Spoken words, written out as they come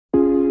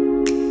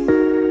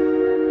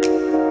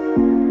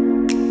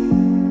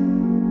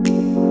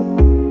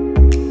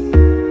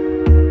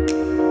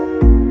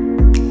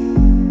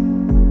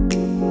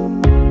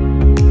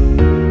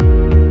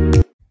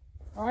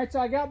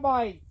Alright, so I got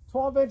my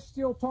 12-inch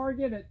steel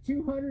target at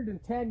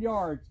 210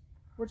 yards,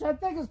 which I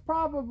think is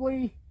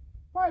probably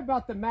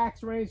about the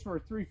max range for a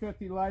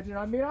 350 Legend.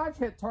 I mean, I've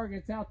hit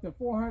targets out to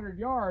 400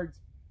 yards,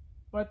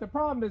 but the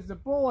problem is the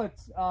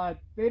bullets,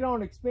 they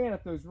don't expand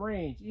at those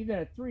range, even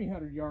at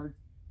 300 yards.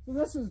 So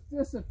this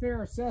is a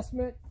fair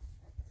assessment.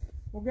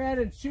 We'll go ahead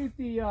and shoot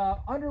the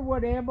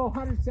Underwood ammo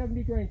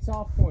 170 grain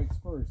soft points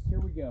first. Here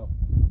we go.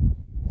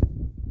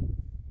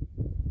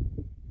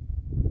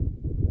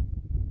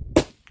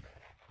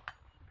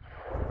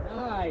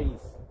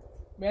 Nice.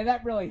 Man,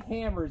 that really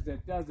hammers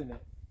it, doesn't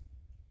it?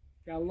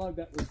 Gotta love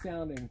that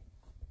resounding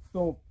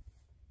thump.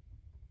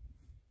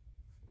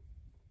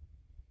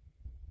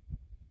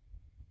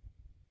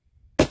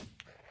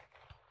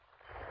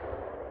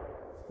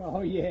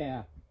 Oh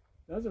yeah,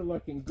 those are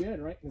looking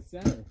good right in the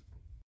center.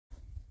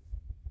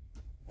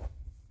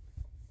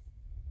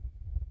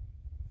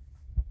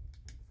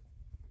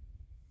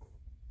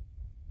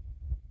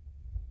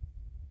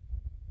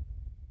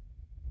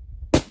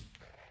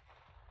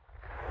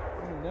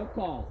 No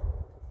call.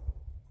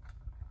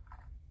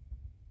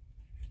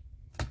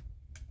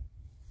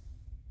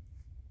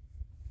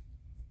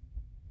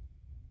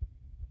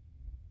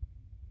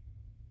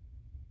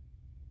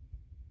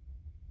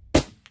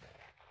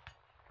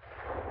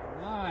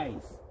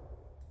 Nice.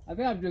 I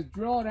think I'm just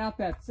drilling out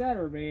that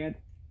center, man.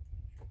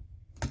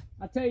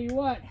 I'll tell you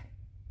what,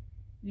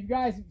 you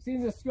guys have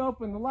seen the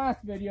scope in the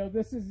last video.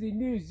 This is the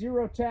new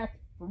Zero Tech,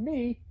 for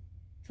me,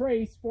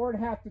 Trace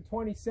 4.5 to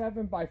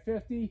 27 by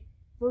 50.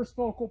 First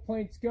focal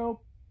plane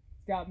scope.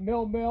 It's got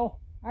mil.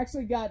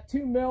 Actually got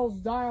 2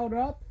 mils dialed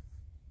up.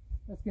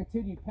 Let's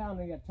continue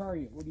pounding that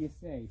target. What do you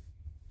say?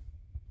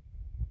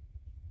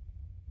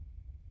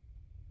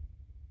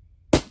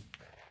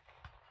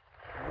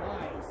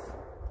 Nice.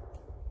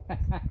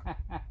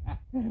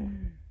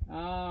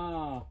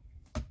 Ah.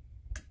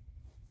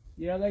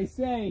 You know, they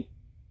say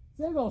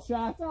single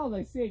shots, oh,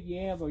 they save you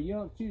ammo. You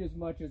don't shoot as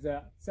much as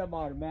a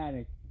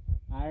semi-automatic.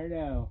 I don't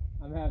know.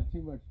 I'm having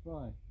too much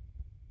fun.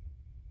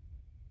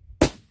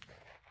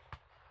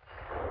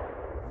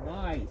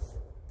 Nice.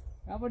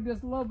 That one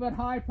just a little bit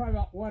high, probably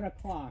about 1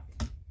 o'clock.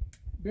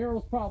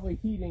 Barrel's probably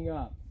heating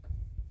up.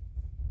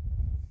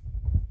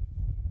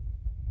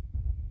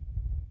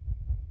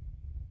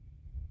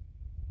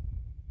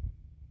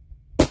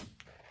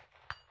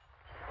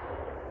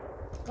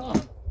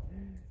 Oh,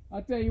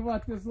 I'll tell you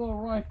what, this little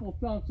rifle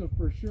thumps it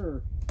for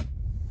sure.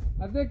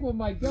 I think when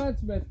my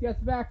gunsmith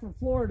gets back from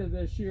Florida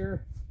this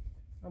year,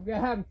 I'm going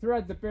to have him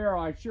thread the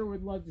barrel. I sure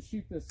would love to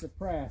shoot this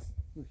suppressed,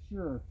 for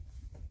sure.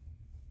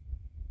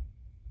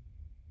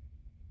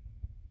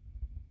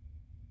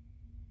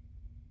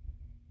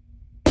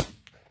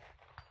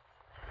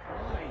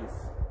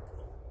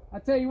 I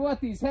tell you what,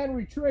 these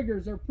Henry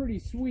triggers are pretty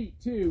sweet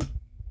too.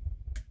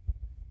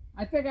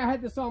 I think I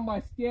had this on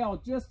my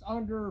scale just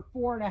under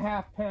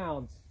 4.5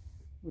 pounds,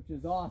 which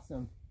is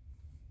awesome.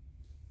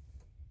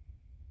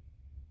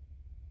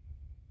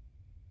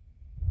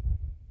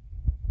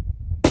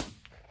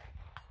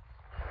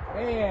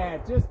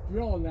 Man, just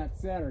drilling that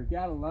center.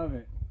 Gotta love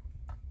it.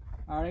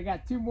 Alright, I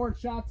got 2 more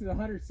shots of the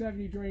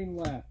 170 grain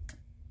left.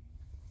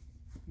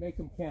 Make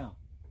them count.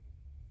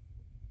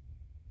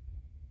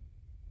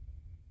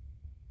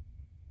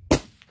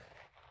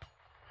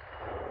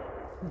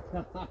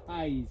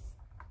 Nice.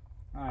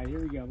 Alright,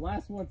 here we go.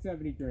 Last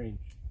 170 grain.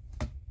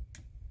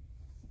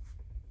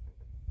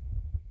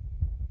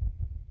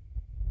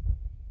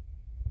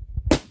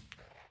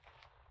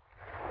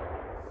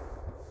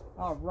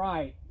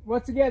 Alright.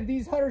 Once again,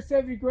 these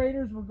 170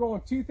 grainers, we're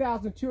going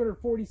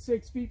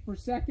 2,246 feet per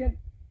second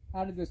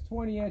out of this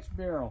 20-inch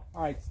barrel.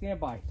 Alright, stand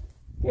by.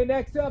 Okay,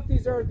 next up,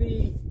 these are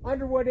the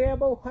Underwood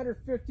ammo,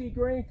 150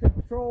 grain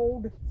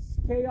controlled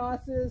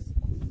chaoses.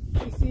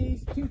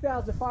 PCs,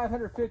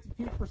 2,550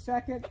 feet per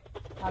second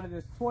out of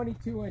this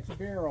 22-inch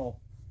barrel.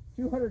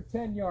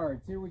 210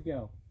 yards. Here we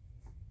go.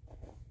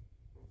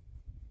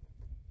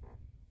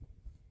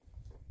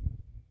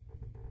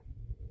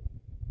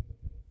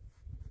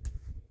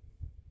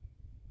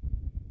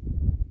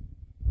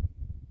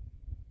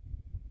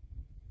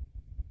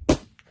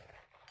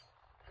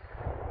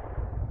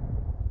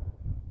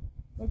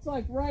 Looks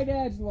like right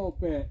edge a little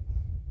bit.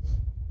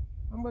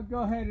 I'm going to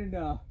go ahead and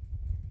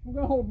I'm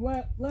going to hold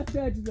left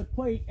edge of the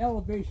plate.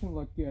 Elevation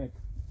look good.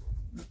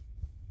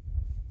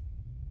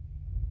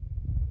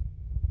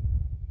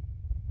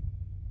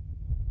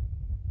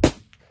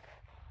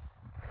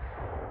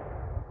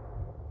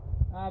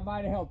 I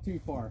might have held too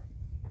far.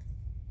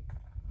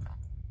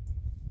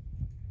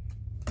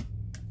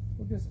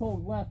 We'll just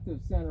hold left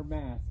of center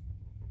mass.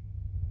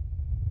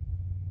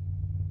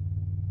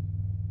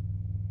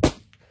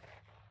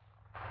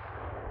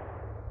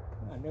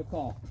 No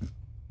call.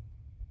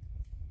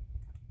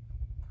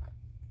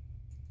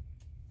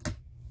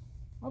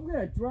 I'm going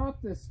to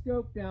drop the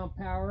scope down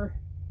power.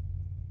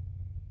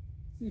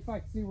 See if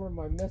I can see where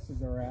my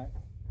misses are at.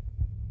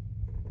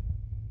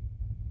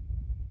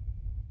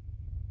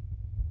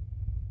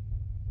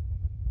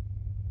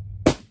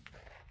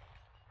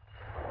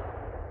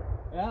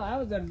 Well, that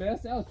was a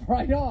miss. That was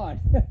right on.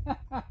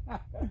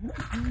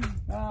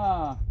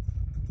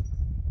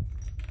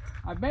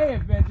 I may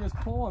have been just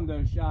pulling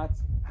those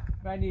shots,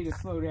 but I need to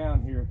slow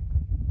down here.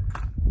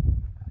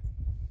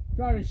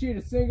 Trying to shoot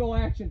a single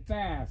action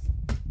fast.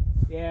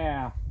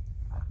 Yeah.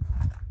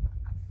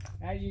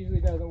 That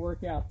usually doesn't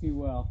work out too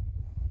well.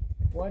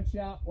 One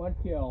shot, one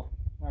kill.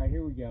 All right,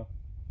 here we go.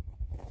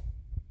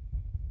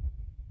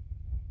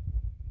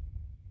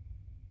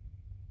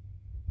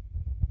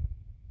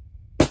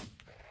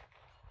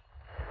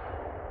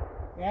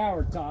 Yeah,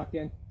 we're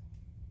talking.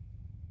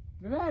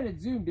 If I had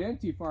it zoomed in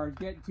too far, it's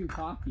getting too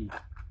cocky.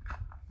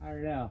 I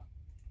don't know.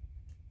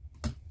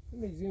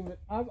 Let me zoom it.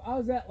 I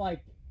was at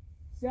like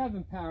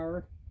 7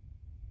 power.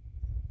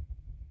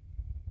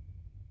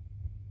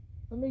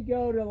 Let me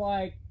go to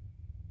like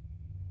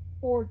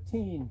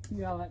 14.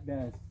 See how that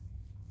does.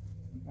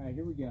 All right,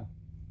 here we go.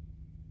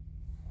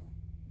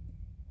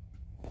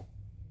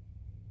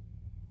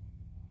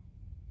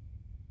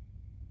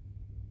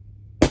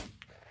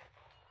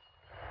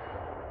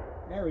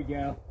 There we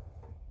go.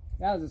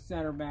 That was a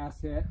center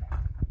mass hit.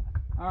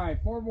 All right,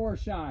 4 more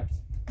shots.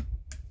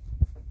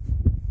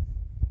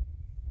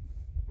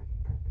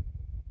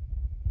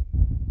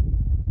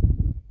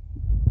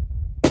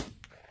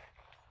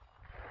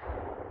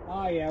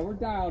 Oh yeah, we're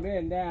dialed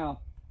in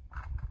now.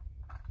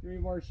 3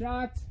 more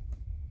shots.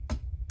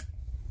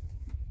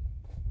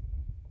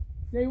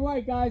 Tell you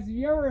what, guys, if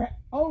you ever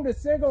owned a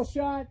single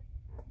shot,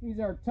 these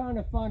are a ton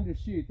of fun to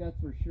shoot, that's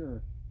for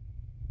sure.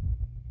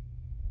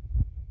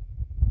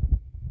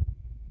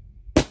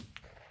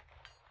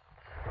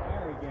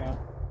 There we go.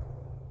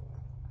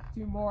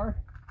 2 more.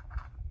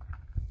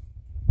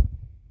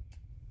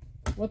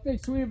 One thing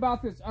sweet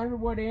about this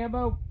Underwood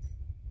ammo,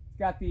 it's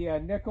got the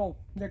nickel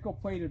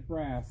plated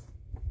brass.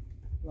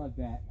 Love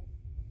that.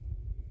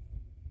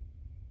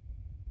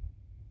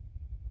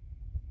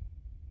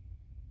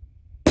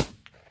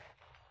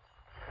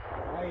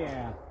 Oh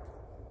yeah.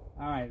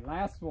 All right,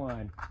 last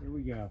one. Here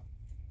we go.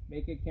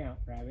 Make it count,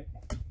 Rabbit.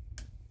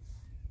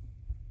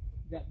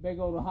 That big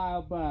old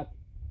Ohio buck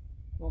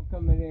won't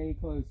come in any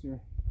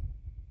closer.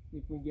 See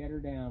if we can get her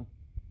down.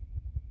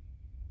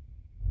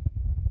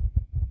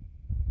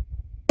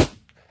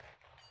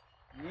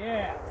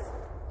 Yes,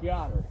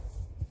 got her.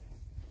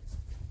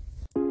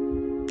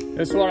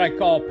 This is what I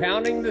call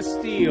pounding the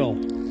steel.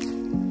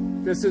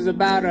 This is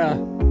about a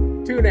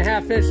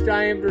 2.5 inch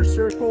diameter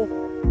circle.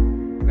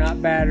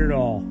 Not bad at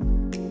all.